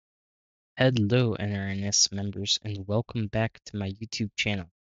Hello, NRNS members, and welcome back to my YouTube channel.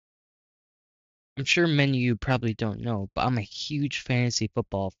 I'm sure many of you probably don't know, but I'm a huge fantasy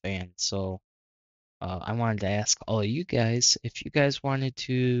football fan, so I wanted to ask all of you guys if you guys wanted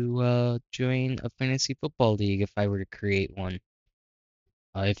to join a fantasy football league if I were to create one.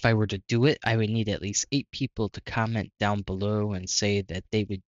 If I were to do it, I would need at least 8 people to comment down below and say that they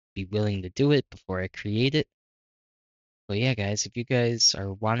would be willing to do it before I create it. But yeah, guys, if you guys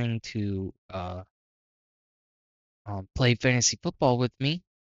are wanting to play fantasy football with me,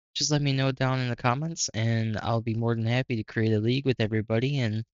 just let me know down in the comments, and I'll be more than happy to create a league with everybody,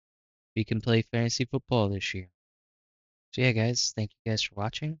 and we can play fantasy football this year. So yeah, guys, thank you guys for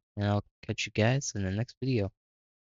watching, and I'll catch you guys in the next video.